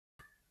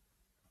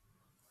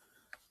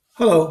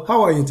Hello,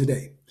 how are you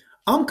today?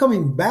 I'm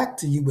coming back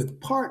to you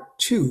with part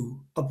two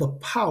of the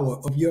power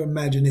of your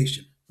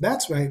imagination.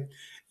 That's right,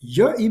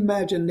 your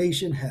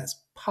imagination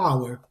has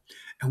power,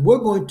 and we're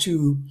going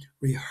to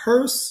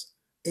rehearse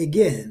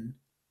again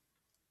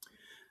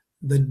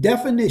the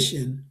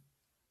definition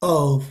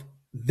of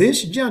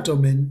this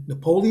gentleman,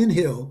 Napoleon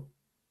Hill,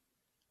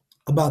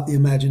 about the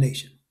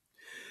imagination.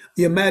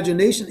 The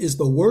imagination is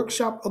the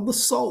workshop of the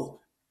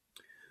soul,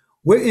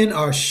 wherein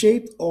are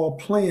shaped all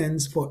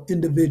plans for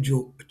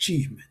individual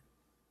achievement.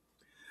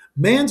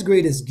 Man's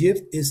greatest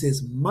gift is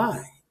his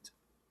mind.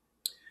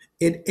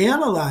 It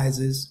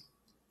analyzes,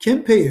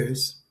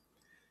 compares,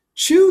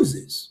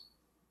 chooses.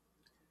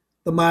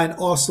 The mind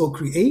also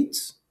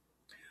creates,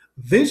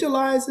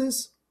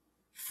 visualizes,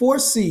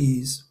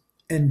 foresees,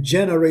 and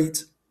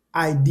generates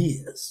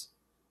ideas.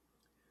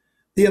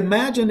 The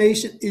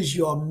imagination is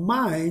your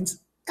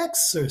mind's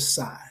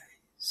exercise.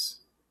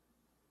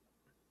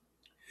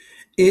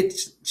 It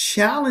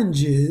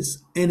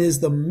challenges and is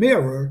the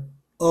mirror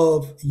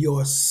of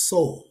your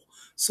soul.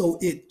 So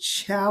it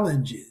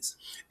challenges,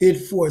 it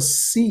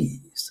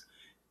foresees,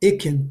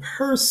 it can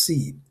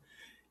perceive,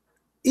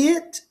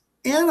 it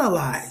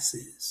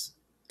analyzes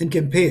and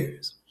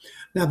compares.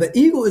 Now, the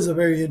eagle is a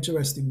very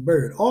interesting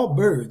bird. All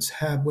birds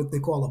have what they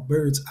call a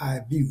bird's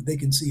eye view. They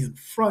can see in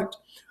front,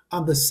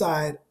 on the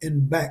side,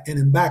 and back, and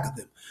in back of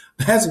them.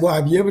 That's why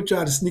if you ever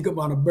try to sneak up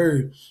on a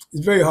bird,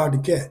 it's very hard to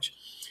catch.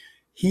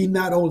 He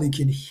not only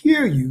can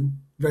hear you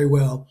very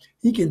well,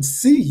 he can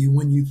see you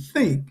when you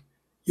think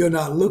you're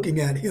not looking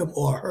at him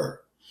or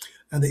her.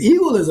 Now, the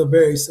eagle is a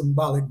very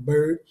symbolic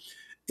bird.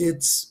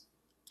 It's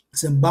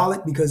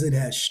symbolic because it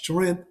has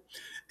strength.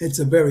 It's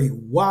a very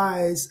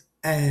wise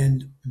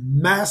and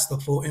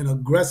masterful and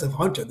aggressive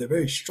hunter. They're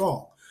very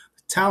strong.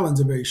 The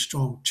talons are very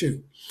strong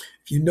too.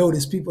 If you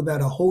notice people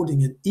that are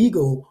holding an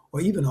eagle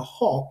or even a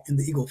hawk in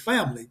the eagle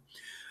family,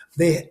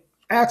 they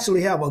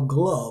actually have a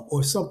glove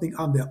or something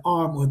on their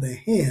arm or their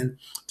hand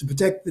to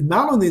protect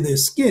not only their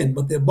skin,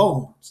 but their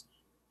bones.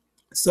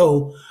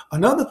 So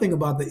another thing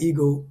about the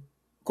eagle,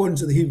 according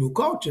to the Hebrew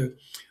culture,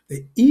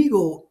 the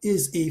eagle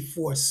is a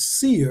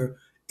foreseer,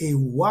 a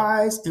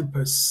wise and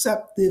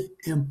perceptive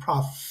and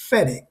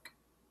prophetic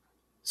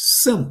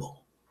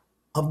symbol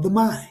of the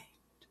mind.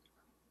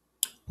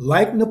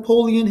 Like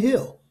Napoleon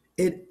Hill,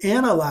 it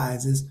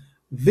analyzes,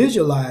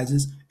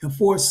 visualizes, and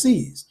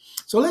foresees.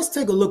 So let's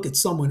take a look at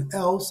someone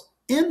else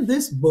in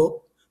this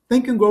book,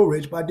 Think and Grow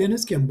Rich by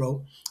Dennis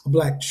Kimbrough, a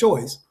Black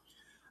choice,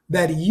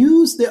 that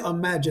used their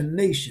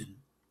imagination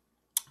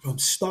from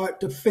start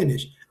to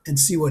finish and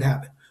see what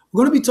happened.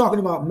 We're going to be talking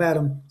about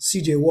Madame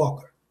C.J.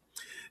 Walker.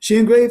 She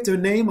engraved her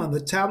name on the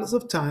tablets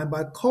of time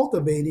by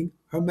cultivating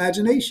her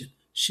imagination.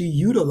 She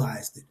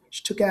utilized it.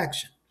 She took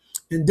action.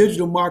 In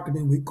digital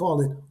marketing, we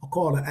call it a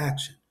call to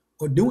action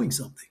or doing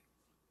something.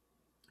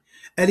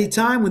 At a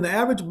time when the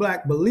average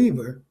Black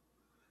believer,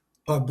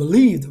 or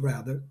believed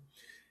rather,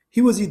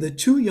 he was either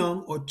too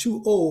young or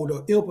too old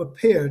or ill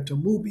prepared to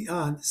move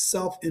beyond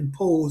self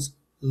imposed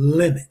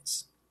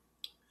limits.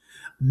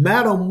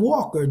 Madame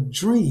Walker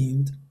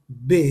dreamed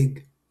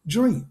big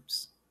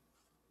dreams.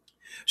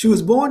 She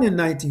was born in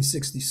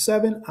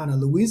 1967 on a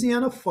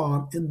Louisiana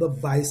farm in the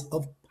vice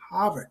of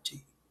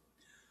poverty.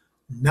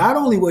 Not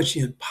only was she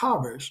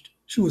impoverished,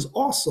 she was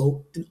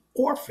also an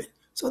orphan.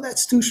 So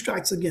that's two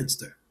strikes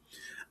against her.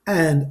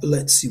 And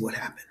let's see what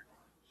happened.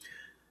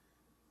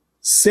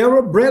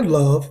 Sarah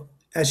Breadlove,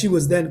 as she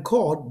was then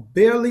called,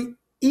 barely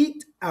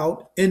eked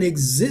out an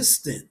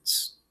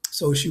existence.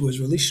 So she was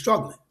really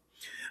struggling.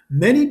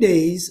 Many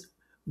days,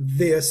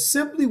 there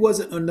simply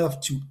wasn't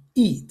enough to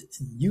eat.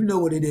 You know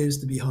what it is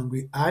to be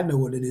hungry. I know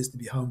what it is to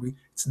be hungry.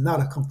 It's not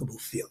a comfortable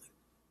feeling.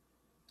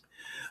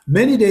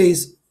 Many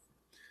days,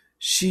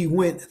 she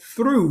went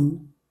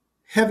through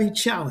heavy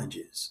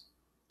challenges.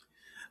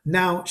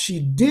 Now, she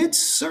did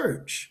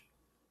search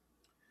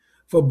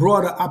for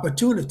broader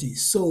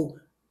opportunities. So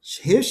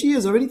here she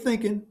is already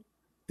thinking,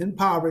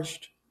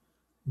 impoverished,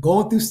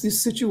 going through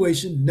this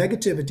situation,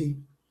 negativity,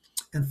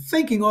 and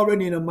thinking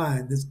already in her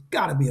mind, there's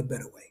got to be a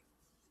better way.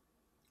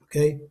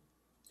 Okay?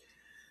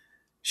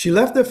 She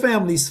left her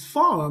family's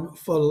farm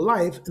for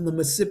life in the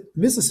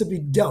Mississippi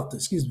Delta,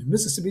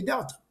 Mississippi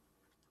Delta.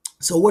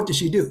 So what did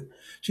she do?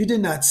 She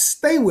did not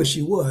stay where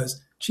she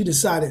was. She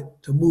decided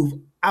to move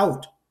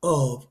out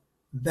of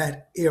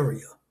that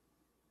area.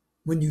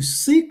 When you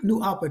seek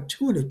new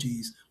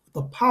opportunities with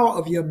the power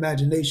of your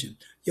imagination,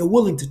 you're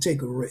willing to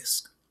take a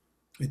risk.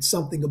 It's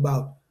something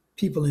about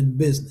people in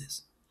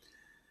business.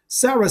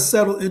 Sarah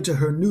settled into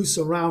her new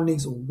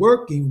surroundings,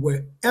 working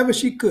wherever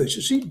she could. So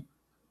she,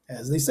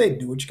 as they say,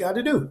 do what you got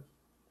to do.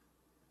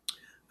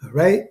 All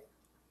right?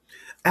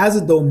 As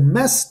a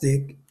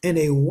domestic and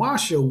a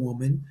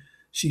washerwoman,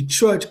 she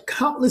trudged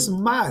countless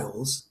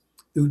miles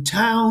through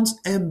towns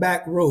and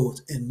back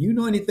roads. And you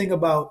know anything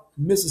about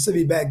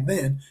Mississippi back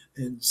then,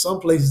 and some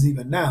places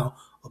even now,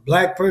 a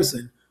Black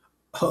person,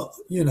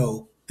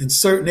 in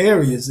certain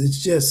areas,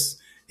 it's just,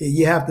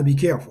 you have to be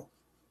careful.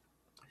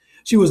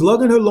 She was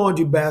lugging her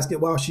laundry basket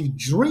while she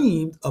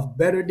dreamed of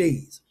better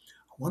days.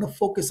 I want to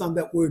focus on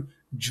that word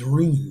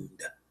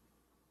dreamed.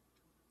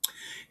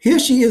 Here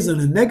she is in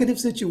a negative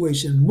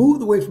situation,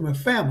 moved away from her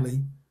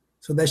family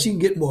so that she can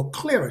get more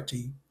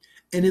clarity.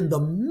 And in the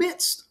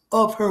midst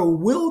of her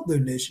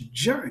wilderness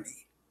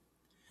journey,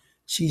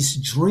 she's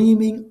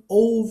dreaming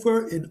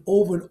over and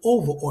over and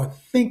over, or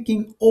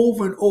thinking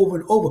over and over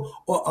and over,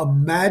 or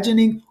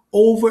imagining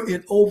over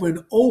and over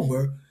and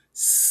over,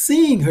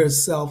 seeing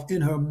herself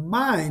in her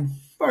mind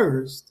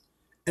first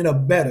in a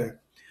better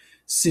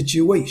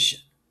situation.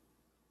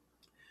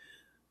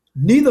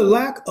 Neither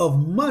lack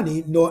of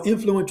money nor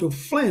influential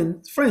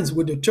friends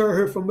would deter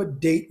her from a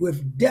date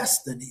with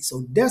destiny.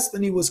 So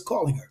destiny was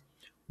calling her.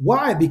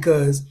 Why?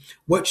 Because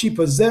what she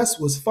possessed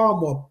was far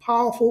more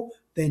powerful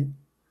than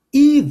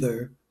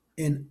either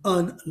an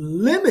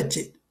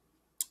unlimited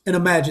an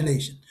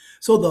imagination.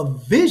 So the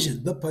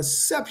vision, the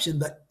perception,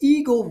 the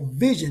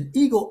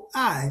eagle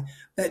eye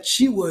that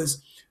she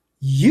was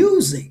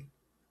using,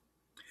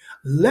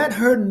 let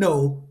her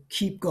know,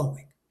 keep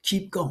going,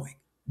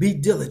 be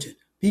diligent,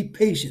 be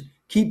patient,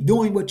 keep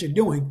doing what you're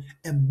doing,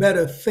 and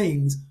better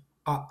things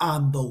are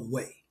on the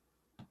way.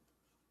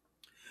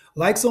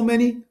 Like so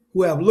many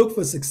who have looked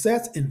for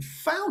success and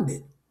found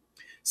it,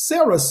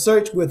 Sarah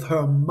searched with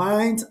her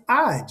mind's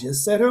eye,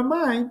 just said her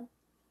mind.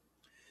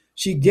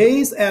 She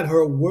gazed at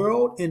her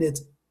world in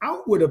its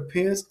outward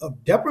appearance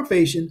of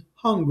deprivation,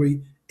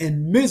 hungry,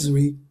 and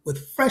misery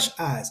with fresh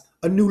eyes,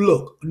 a new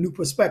look, a new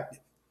perspective.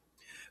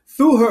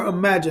 Through her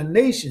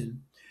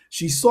imagination,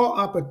 she saw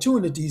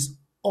opportunities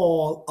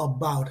all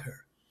about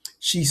her.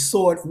 She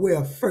saw it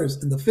where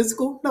first? In the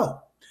physical? No.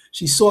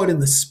 She saw it in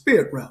the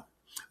spirit realm.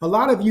 A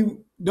lot of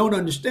you don't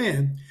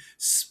understand.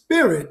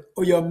 Spirit,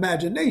 or your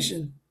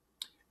imagination,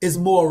 is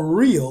more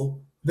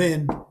real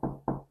than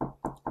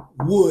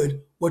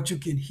wood, what you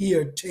can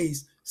hear,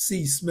 taste,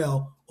 see,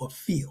 smell, or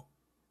feel.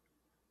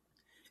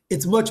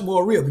 It's much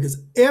more real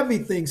because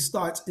everything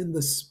starts in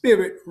the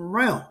spirit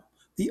realm,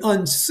 the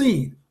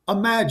unseen.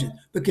 Imagine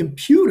the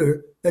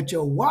computer that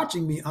you're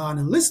watching me on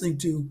and listening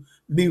to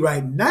me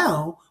right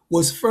now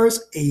was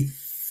first a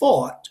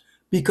thought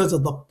because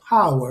of the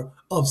power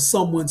of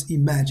someone's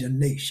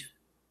imagination.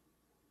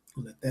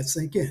 Let that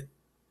sink in.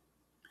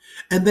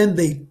 And then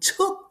they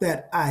took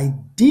that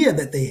idea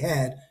that they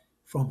had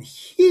from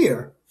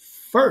here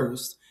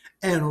first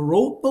and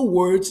wrote the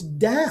words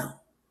down.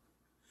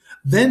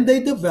 Then they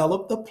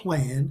developed a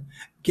plan,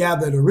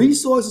 gathered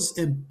resources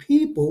and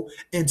people,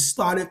 and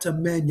started to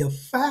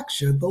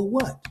manufacture the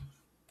what?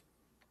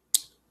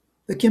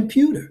 The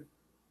computer,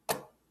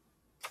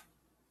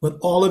 with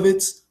all of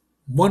its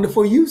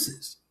wonderful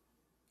uses.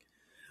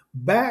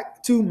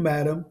 Back to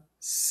Madame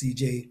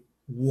C.J.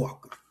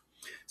 Walker.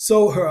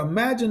 So her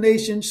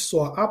imagination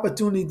saw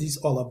opportunities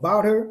all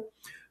about her.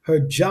 Her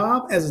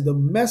job as a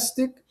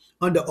domestic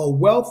under a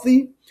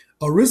wealthy,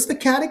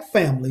 aristocratic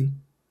family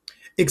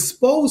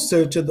exposed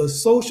her to the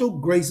social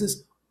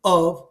graces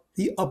of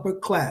the upper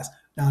class.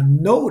 Now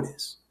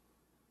notice,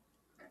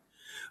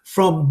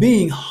 from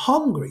being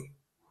hungry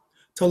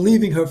to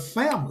leaving her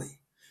family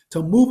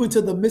to moving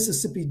to the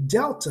Mississippi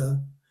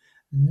Delta,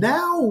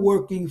 now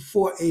working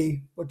for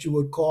a what you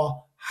would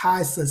call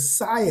high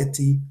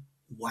society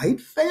white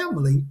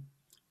family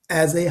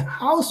as a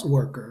house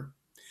worker,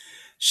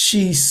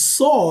 she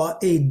saw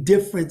a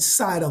different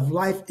side of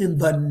life in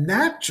the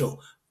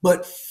natural.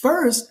 But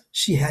first,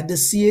 she had to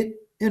see it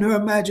in her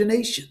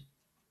imagination.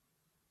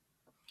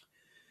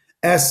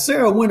 As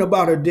Sarah went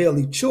about her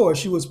daily chores,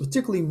 she was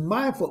particularly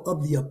mindful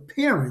of the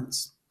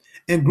appearance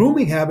and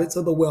grooming habits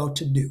of the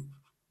well-to-do.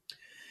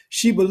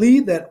 She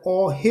believed that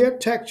all hair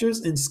textures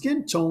and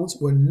skin tones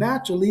were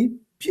naturally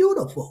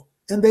beautiful,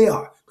 and they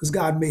are, because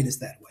God made us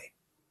that way.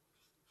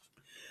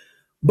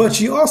 But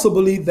she also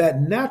believed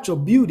that natural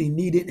beauty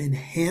needed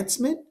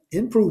enhancement,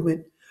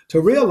 improvement,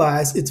 to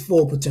realize its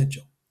full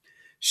potential.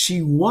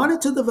 She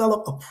wanted to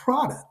develop a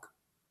product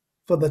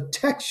for the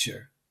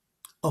texture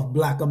of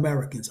Black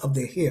Americans, of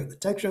their hair, the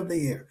texture of their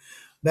hair.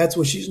 That's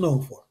what she's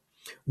known for.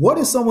 What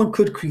if someone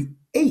could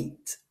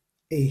create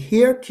a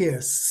hair care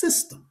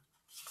system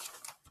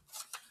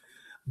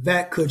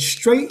that could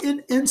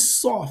straighten and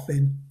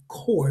soften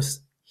coarse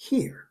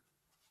hair?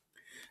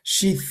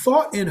 She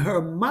thought in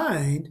her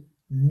mind,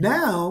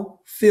 now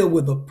filled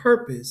with a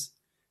purpose,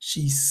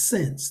 she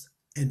sensed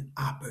an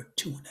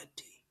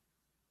opportunity.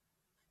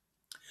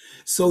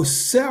 So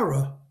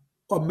Sarah,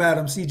 or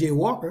Madame C.J.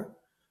 Walker,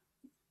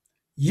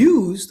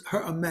 used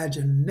her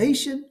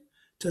imagination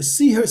to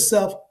see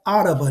herself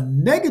out of a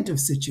negative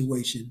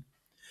situation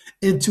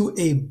into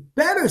a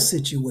better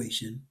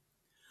situation,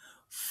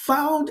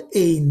 found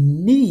a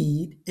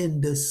need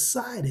and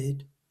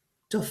decided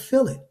to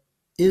fill it.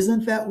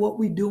 Isn't that what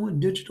we do in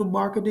digital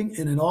marketing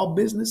and in all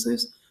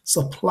businesses?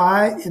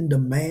 Supply and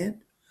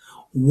demand.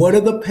 What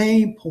are the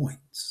pain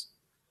points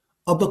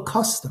of the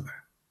customer?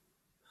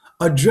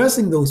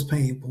 Addressing those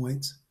pain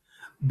points,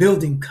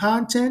 building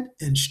content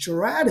and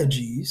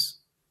strategies,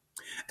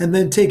 and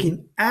then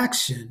taking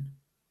action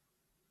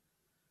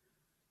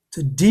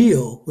to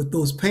deal with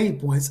those pain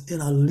points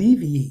and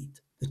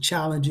alleviate the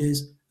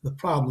challenges, the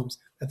problems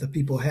that the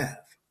people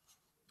have.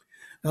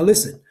 Now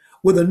listen,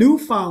 With a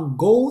newfound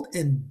goal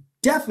and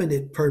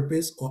definite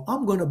purpose, or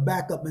I'm going to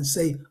back up and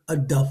say a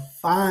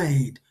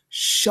defined,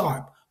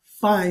 sharp,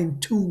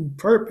 fine-tuned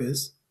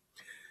purpose,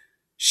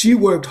 she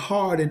worked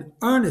hard and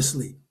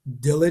earnestly.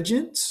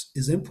 Diligence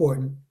is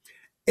important.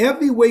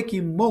 Every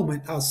waking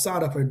moment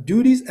outside of her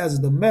duties as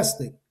a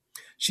domestic,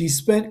 she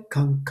spent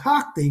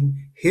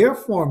concocting hair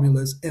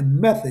formulas and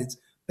methods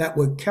that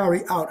would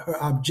carry out her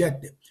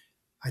objective.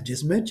 I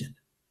just mentioned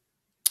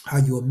how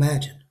you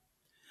imagine,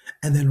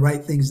 and then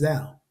write things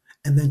down,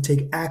 and then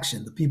take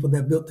action. The people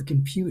that built the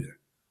computer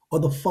or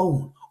the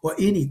phone or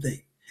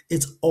anything,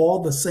 it's all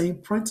the same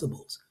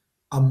principles.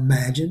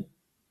 Imagine,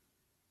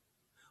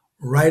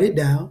 write it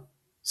down,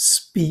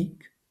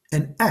 speak,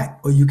 and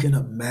act. Or you can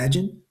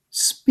imagine,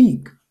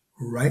 speak,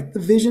 write the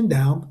vision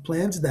down, the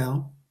plans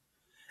down,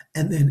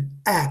 and then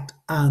act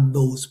on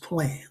those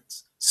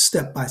plans,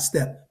 step by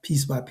step,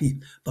 piece by piece.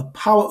 The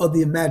power of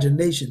the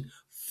imagination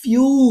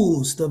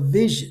fuels the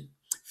vision,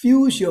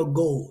 fuels your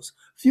goals,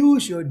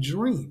 fuels your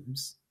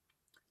dreams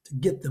to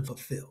get them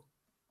fulfilled.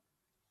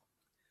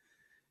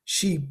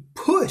 She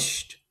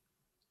pushed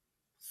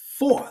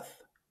forth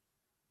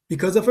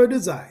because of her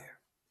desire.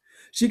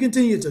 She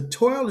continued to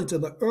toil into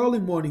the early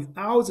morning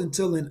hours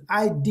until an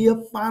idea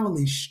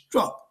finally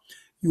struck.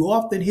 You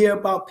often hear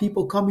about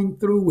people coming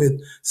through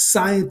with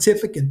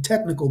scientific and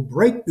technical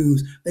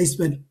breakthroughs. They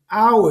spend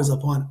hours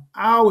upon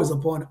hours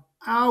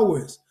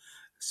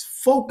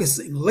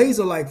focusing,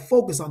 laser-like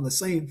focus on the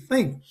same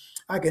thing.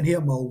 I can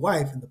hear my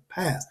wife in the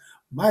past,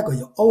 Michael,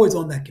 you're always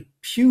on that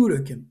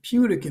computer.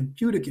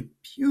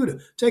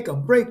 Take a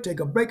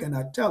break. And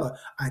I tell her,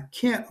 I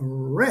can't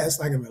rest.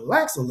 I can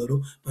relax a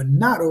little, but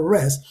not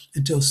rest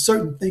until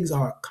certain things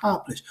are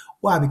accomplished.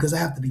 Why? Because I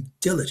have to be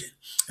diligent.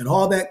 And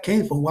all that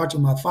came from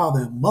watching my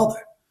father and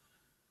mother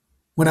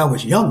when I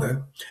was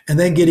younger, and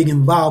then getting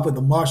involved with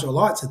the martial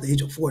arts at the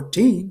age of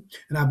 14.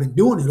 And I've been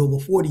doing it over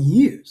 40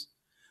 years.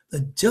 The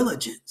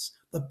diligence,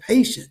 the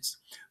patience,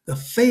 the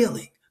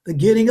failing, the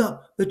getting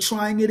up, the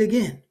trying it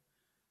again.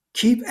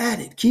 Keep at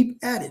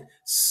it.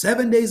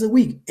 7 days a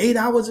week, 8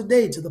 hours a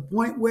day, to the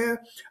point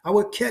where I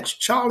would catch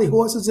Charlie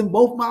horses in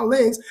both my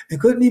legs and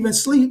couldn't even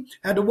sleep.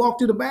 Had to walk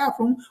to the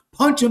bathroom,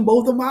 punching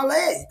both of my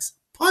legs,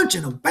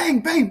 punching them,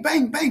 bang, bang,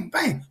 bang, bang,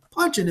 bang,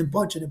 punching and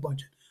punching and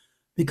punching,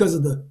 because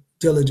of the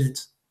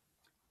diligence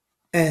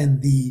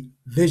and the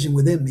vision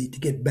within me to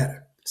get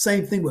better.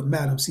 Same thing with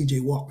Madame C.J.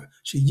 Walker.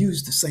 She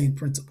used the same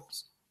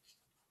principles.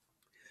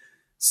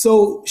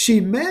 So she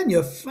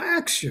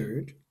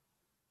manufactured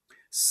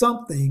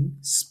something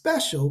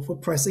special for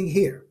pressing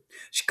hair.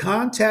 She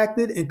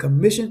contacted and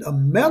commissioned a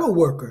metal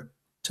worker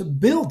to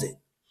build it.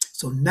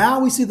 So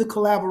now we see the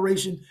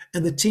collaboration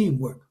and the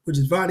teamwork, which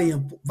is vitally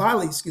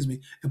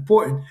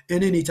important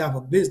in any type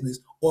of business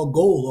or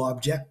goal or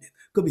objective.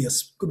 Could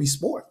be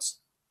sports.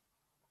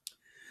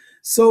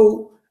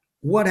 So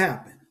what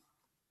happened?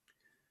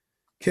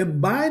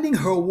 Combining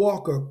her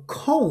Walker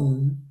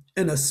comb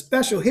and a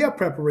special hair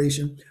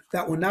preparation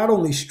that will not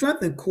only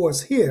strengthen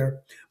coarse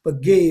hair, but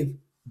gave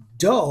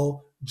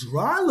dull,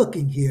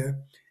 dry-looking hair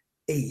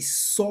a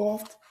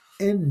soft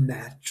and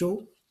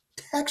natural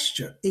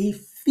texture, a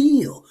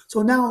feel.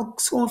 So now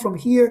it's going from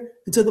here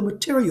into the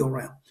material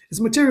realm. It's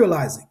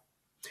materializing.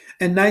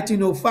 In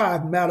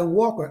 1905, Madam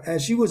Walker,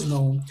 as she was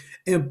known,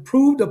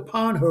 improved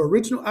upon her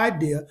original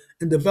idea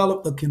and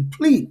developed a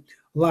complete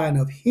line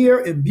of hair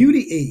and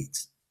beauty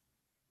aids,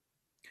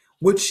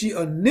 which she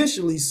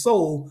initially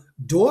sold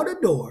door to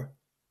door,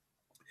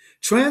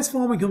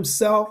 transforming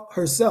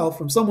herself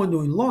from someone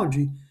doing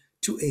laundry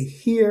to a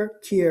hair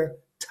care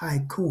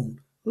tycoon.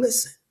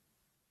 Listen,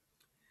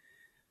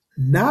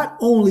 not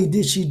only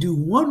did she do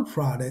one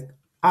product,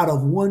 out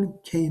of one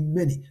came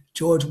many.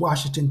 George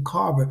Washington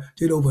Carver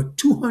did over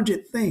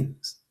 200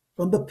 things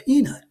from the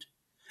peanut.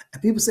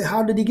 And people say,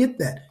 how did he get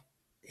that?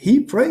 He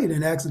prayed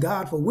and asked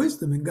God for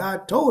wisdom, and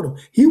God told him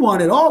he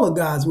wanted all of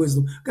God's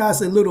wisdom. God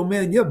said, little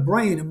man, your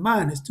brain and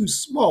mind is too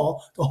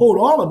small to hold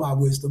all of my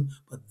wisdom,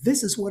 but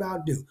this is what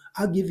I'll do.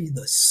 I'll give you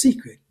the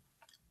secret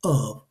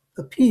of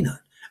the peanut.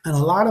 And a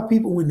lot of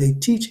people, when they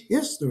teach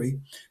history,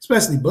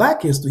 especially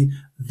Black history,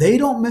 they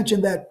don't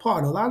mention that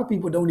part. A lot of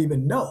people don't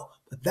even know,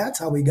 but that's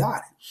how we got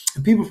it.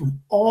 And people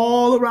from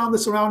all around the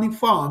surrounding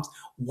farms,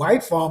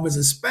 white farmers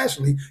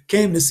especially,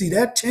 came to see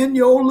that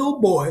 10-year-old little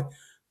boy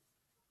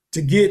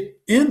to get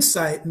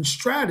insight and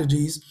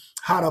strategies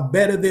how to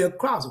better their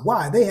crops.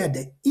 Why? They had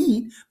to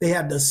eat, they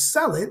had to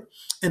sell it,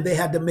 and they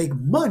had to make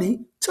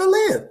money to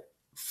live.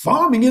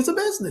 Farming is a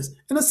business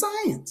and a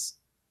science.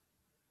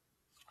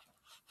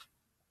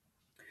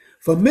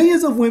 For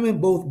millions of women,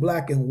 both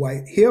Black and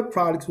white, hair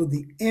products were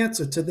the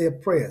answer to their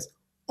prayers.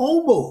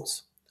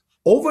 Almost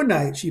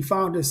overnight, she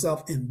found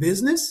herself in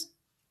business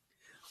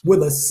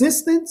with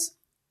assistants,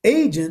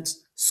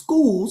 agents,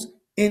 schools,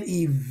 and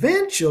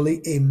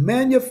eventually a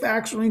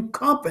manufacturing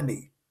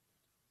company.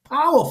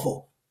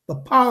 Powerful, the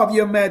power of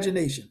your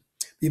imagination.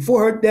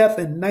 Before her death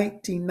in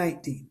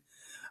 1919,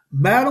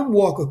 Madam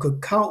Walker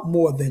could count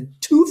more than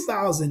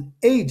 2,000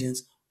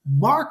 agents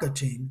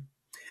marketing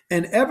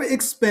an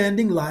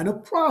ever-expanding line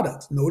of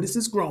products. Notice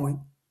it's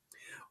growing.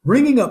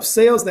 ringing up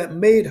sales that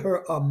made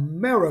her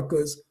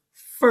America's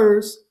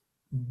first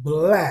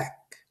black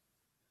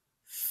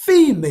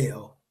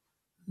female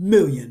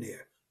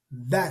millionaire.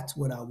 That's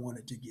what I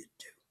wanted to get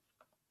to.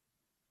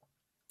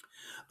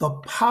 The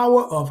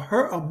power of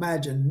her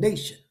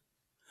imagination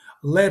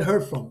led her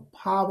from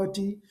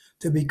poverty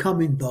to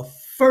becoming the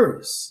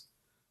first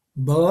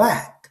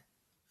black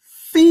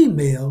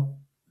female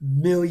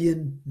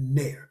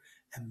millionaire.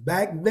 And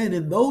back then,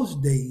 in those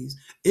days,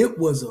 it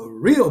was a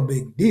real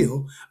big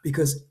deal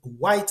because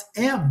whites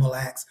and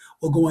blacks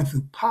were going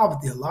through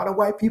poverty. A lot of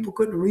white people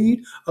couldn't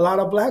read, a lot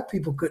of black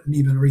people couldn't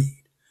even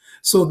read.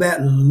 So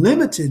that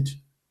limited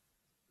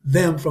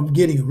them from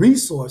getting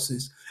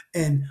resources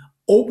and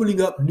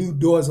opening up new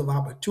doors of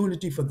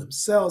opportunity for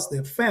themselves,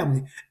 their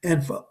family,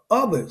 and for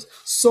others.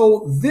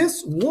 So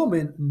this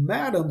woman,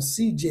 Madame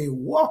C.J.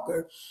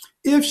 Walker,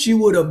 if she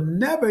would have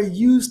never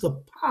used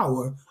the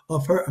power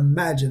of her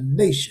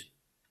imagination,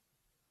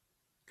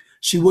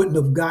 she wouldn't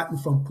have gotten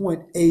from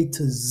point A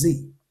to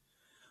Z.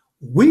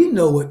 We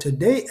know it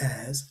today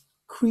as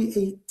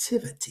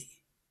creativity.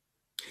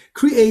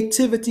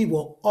 Creativity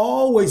will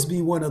always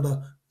be one of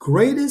the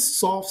greatest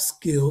soft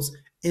skills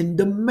in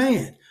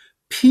demand.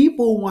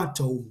 People want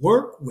to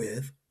work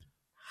with,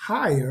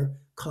 hire,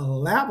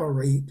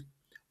 collaborate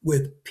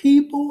with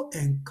people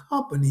and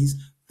companies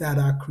that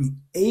are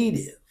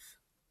creative.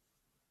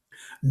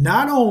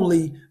 Not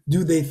only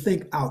do they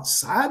think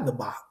outside the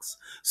box,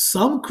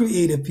 some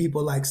creative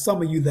people, like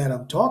some of you that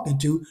I'm talking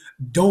to,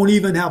 don't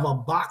even have a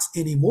box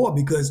anymore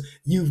because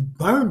you've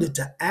burned it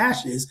to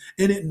ashes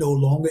and it no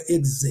longer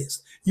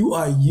exists. You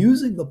are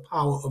using the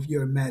power of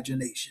your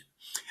imagination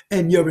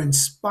and you're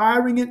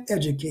inspiring and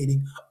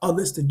educating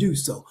others to do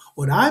so.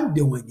 What I'm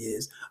doing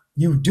is,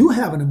 you do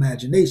have an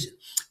imagination.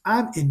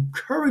 I'm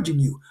encouraging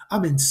you,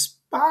 I'm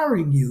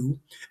inspiring you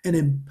and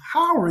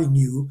empowering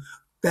you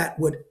that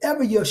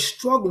whatever you're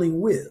struggling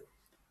with,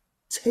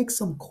 take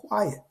some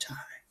quiet time.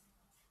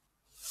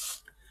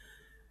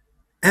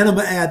 And I'm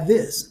going to add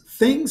this,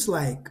 things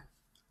like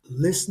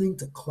listening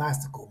to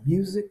classical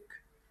music,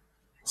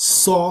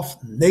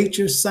 soft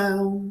nature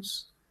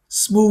sounds,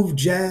 smooth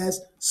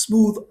jazz,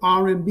 smooth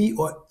R&B,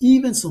 or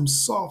even some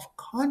soft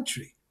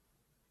country,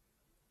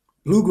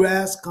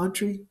 bluegrass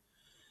country.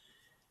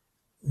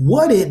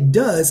 What it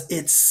does,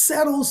 it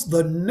settles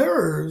the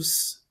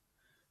nerves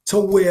to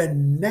where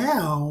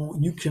now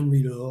you can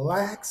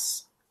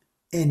relax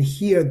and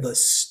hear the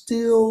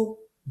still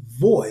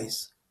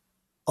voice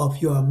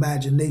of your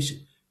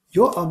imagination.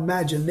 Your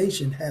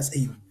imagination has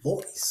a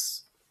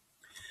voice.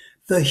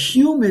 The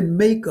human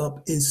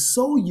makeup is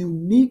so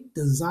unique,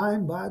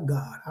 designed by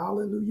God.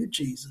 Hallelujah,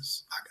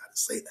 Jesus. I got to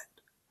say that.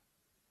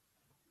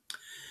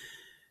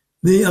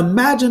 The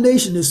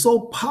imagination is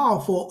so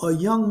powerful, a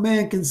young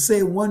man can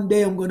say, one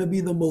day I'm going to be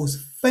the most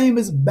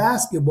famous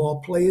basketball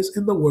players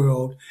in the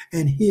world.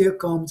 And here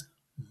comes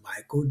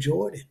Michael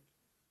Jordan.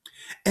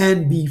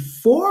 And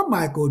before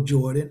Michael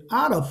Jordan,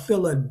 out of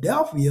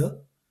Philadelphia,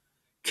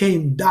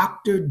 came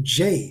Dr.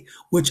 J,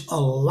 which a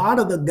lot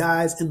of the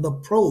guys in the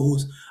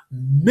pros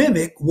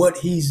mimic what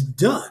he's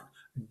done.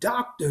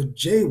 Dr.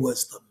 J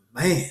was the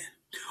man.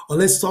 Or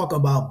let's talk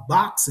about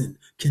boxing,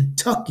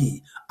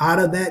 Kentucky. Out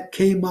of that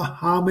came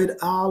Muhammad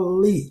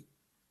Ali.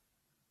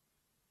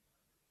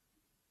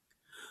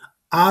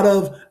 Out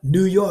of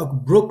New York,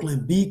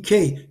 Brooklyn,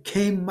 BK,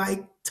 came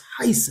Mike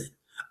Tyson.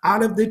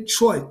 Out of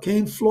Detroit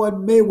came Floyd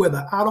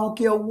Mayweather. I don't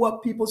care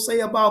what people say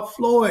about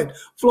Floyd.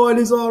 Floyd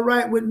is all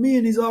right with me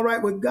and he's all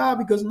right with God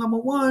because, number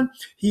one,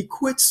 he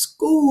quit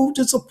school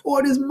to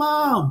support his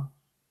mom.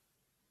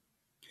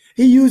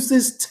 He used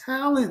his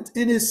talent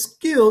and his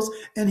skills,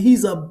 and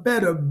he's a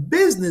better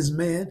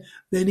businessman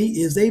than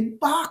he is a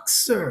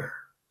boxer.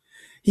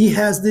 He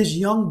has this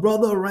young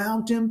brother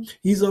around him.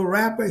 He's a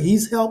rapper.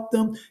 He's helped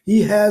them.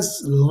 He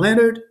has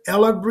Leonard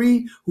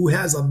Ellerbee, who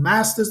has a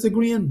master's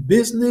degree in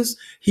business.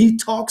 He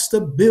talks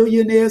to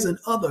billionaires and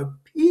other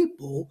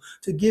people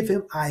to give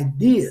him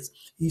ideas.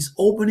 He's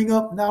opening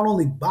up not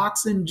only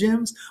boxing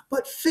gyms,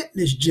 but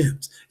fitness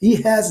gyms.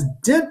 He has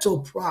dental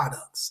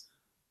products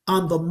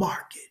on the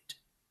market.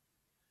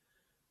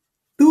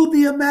 Through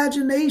the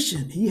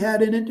imagination. He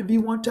had an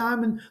interview one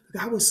time and the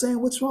guy was saying,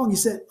 what's wrong? He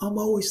said, I'm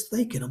always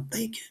thinking,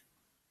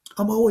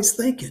 I'm always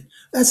thinking.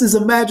 That's his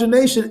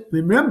imagination.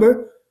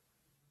 Remember,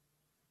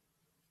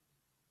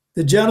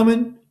 the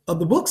gentleman of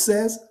the book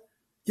says,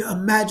 your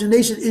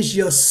imagination is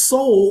your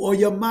soul or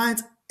your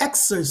mind's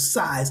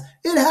exercise.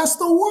 It has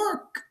to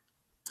work.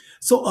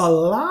 So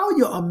allow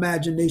your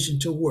imagination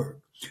to work.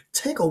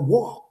 Take a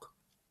walk.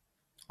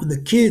 When the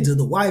kids or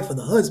the wife or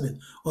the husband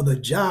or the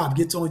job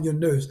gets on your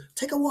nerves,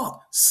 take a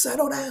walk,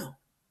 settle down.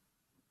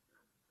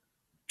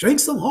 Drink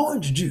some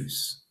orange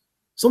juice,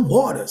 some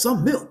water,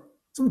 some milk,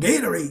 some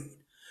Gatorade.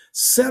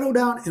 Settle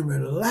down and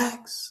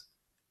relax.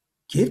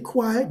 Get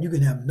quiet. You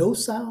can have no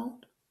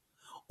sound,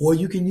 or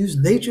you can use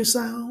nature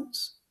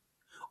sounds,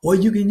 or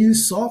you can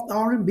use soft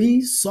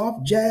R&B,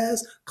 soft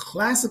jazz.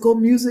 Classical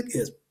music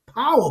is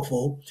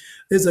powerful.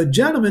 There's a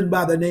gentleman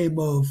by the name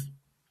of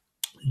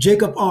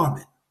Jacob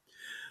Armand.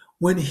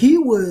 When he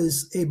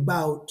was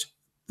about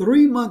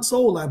 3 months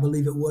old, I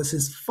believe it was,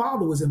 his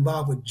father was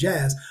involved with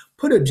jazz,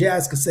 put a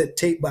jazz cassette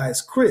tape by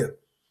his crib.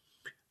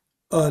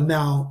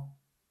 Now,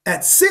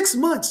 at 6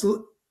 months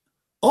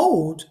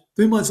old,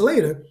 3 months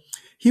later,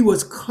 he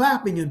was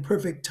clapping in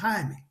perfect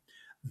timing.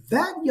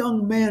 That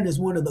young man is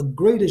one of the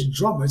greatest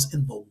drummers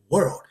in the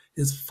world.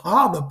 His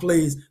father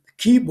plays the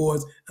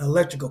keyboards,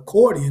 electric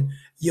accordion.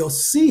 You'll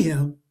see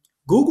him,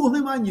 Google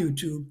him on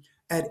YouTube,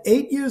 at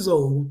 8 years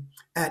old,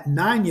 at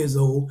 9 years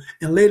old,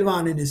 and later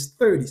on in his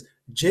 30s.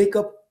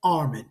 Jacob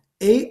Armen,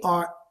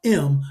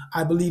 A-R-M,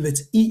 I believe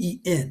it's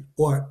E-E-N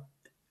or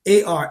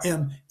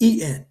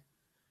A-R-M-E-N.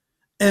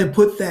 And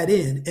put that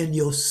in, and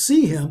you'll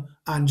see him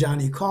on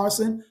Johnny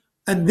Carson.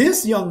 And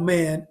this young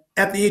man,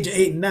 at the age of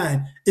 8 and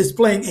 9, is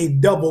playing a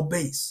double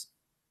bass.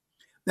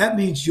 That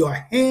means your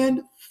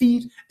hand,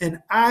 feet, and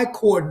eye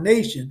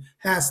coordination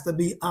has to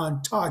be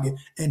on target.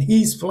 And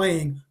he's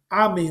playing,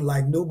 I mean,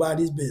 like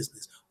nobody's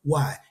business.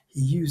 Why?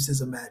 He used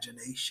his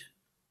imagination.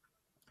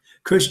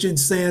 Christian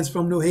Sands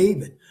from New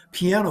Haven,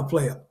 piano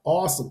player,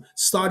 awesome.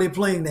 Started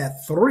playing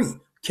at 3,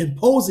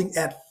 composing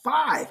at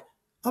 5.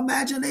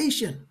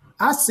 Imagination.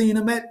 I seen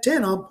him at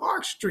 10 on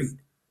Park Street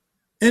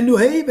in New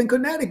Haven,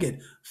 Connecticut,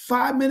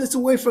 5 minutes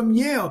away from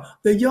Yale.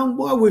 The young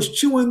boy was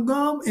chewing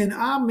gum, and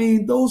I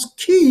mean, those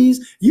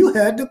keys, you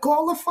had to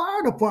call the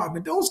fire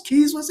department. Those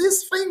keys was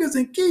his fingers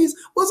and keys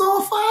was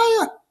on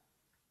fire.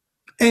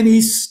 And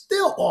he's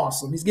still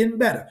awesome. He's getting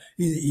better.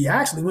 He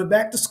actually went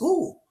back to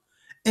school.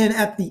 And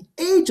at the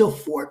age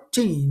of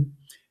 14,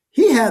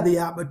 he had the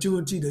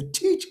opportunity to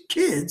teach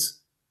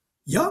kids,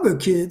 younger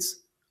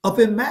kids, up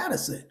in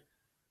Madison.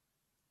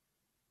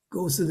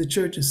 Goes to the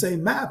church in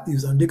St.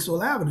 Matthew's on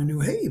Dixwell Avenue, New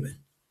Haven.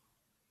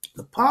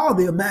 The power of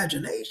the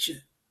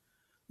imagination.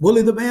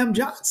 Willie the Bam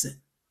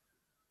Johnson,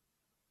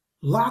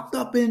 locked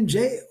up in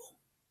jail.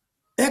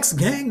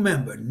 Ex-gang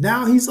member.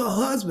 Now he's a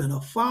husband,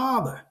 a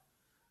father,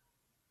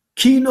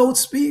 keynote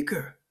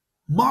speaker,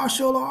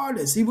 martial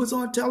artist. He was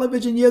on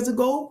television years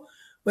ago,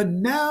 but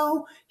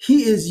now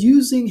he is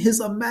using his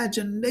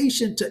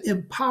imagination to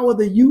empower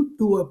the youth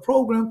through a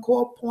program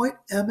called Point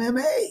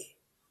MMA.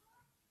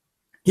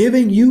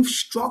 Giving youth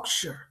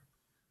structure,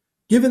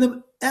 giving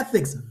them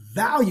ethics,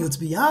 values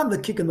beyond the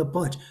kick and the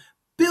punch,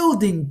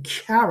 building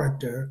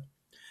character,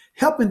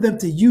 helping them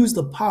to use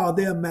the power of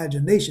their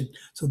imagination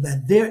so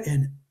that they're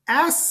an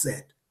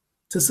asset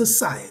to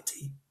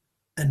society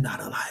and not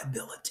a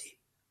liability.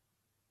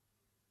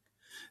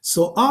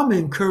 So I'm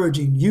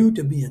encouraging you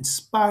to be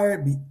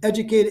inspired, be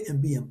educated, and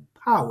be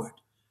empowered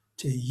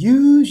to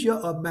use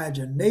your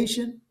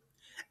imagination,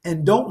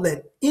 and don't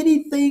let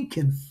anything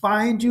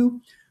confine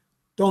you.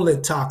 Don't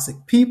let toxic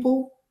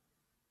people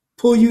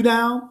pull you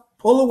down,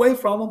 pull away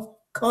from them,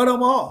 cut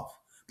them off.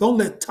 Don't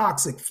let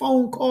toxic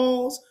phone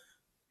calls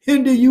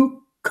hinder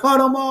you, cut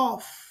them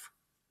off.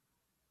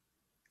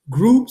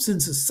 Groups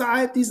and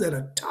societies that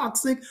are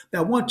toxic,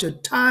 that want your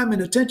time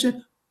and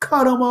attention,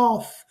 cut them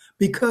off,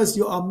 because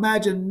your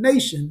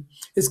imagination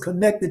is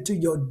connected to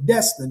your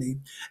destiny,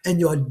 and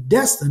your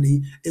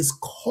destiny is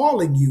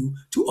calling you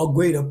to a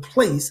greater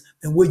place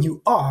than where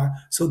you are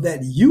so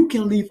that you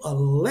can leave a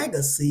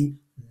legacy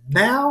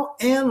now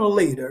and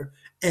later,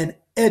 and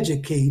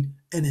educate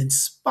and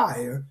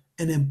inspire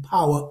and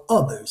empower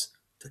others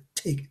to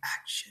take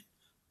action.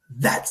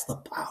 That's the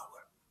power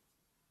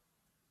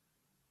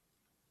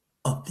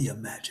of the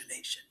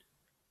imagination.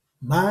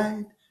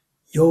 Mine,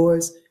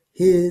 yours,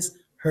 his,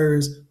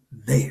 hers,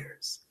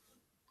 theirs.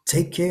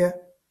 Take care.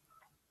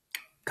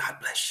 God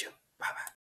bless you.